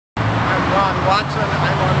Ron Watson.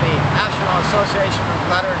 I'm on the National Association of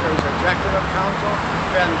Letters Executive Council.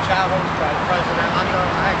 Been challenged by President Undo.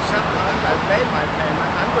 I accept that. I've made my payment.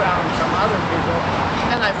 I'm down with some other people,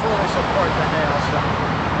 and I fully support the NALC.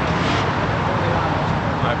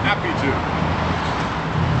 I'm happy to.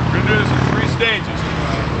 We're going to do this in 3 stages.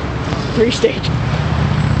 3 stages.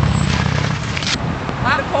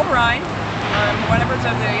 I'm Nicole Ryan. I'm one of the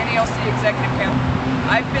NALC Executive Council.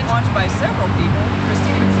 I've been challenged by several people.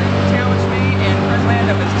 Christine Vincent challenged me, and Chris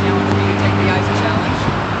Lando has challenged me to take the ICE challenge.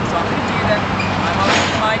 So I'm going to do that. I'm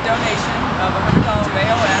offering my donation of $100 to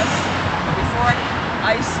ALS. But before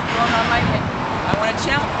ICE thrown on my head, I want to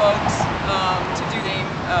challenge folks to do the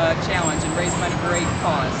challenge and raise money for a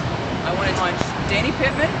cause. I want to challenge Danny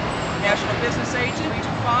Pittman, National Business Agent,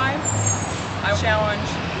 Region 5. I challenge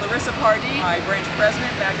Larissa Pardee, my branch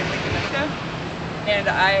president back in Lincoln, Nebraska. And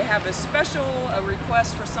I have a special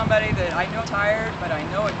request for somebody that I know tired, but I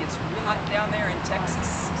know it gets really hot down there in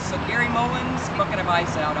Texas. So Gary Mullins, bucket of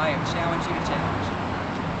ice out, I have challenged you to challenge.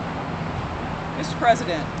 Mr.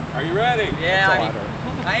 President. Are you ready? Yeah,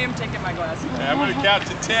 I am taking my glasses off. Okay, I'm going to count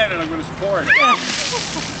to 10 and I'm going to support it.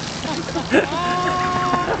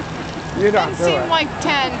 You don't Doesn't seem like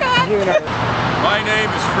 10. My name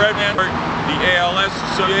is Fred Van, the ALS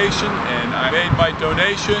Association, and I made my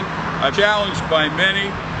donation. I'm challenged by many,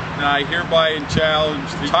 and I hereby challenge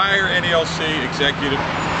the entire NALC Executive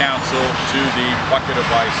Council to the Bucket of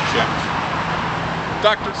Ice Challenge.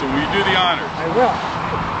 Doctor, so will you do the honors? I will.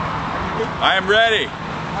 I am ready.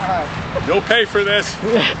 All right. You'll pay for this.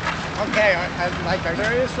 Okay, I'm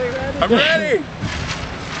seriously ready? I'm ready.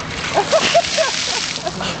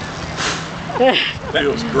 That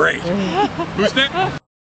feels great. Who's next?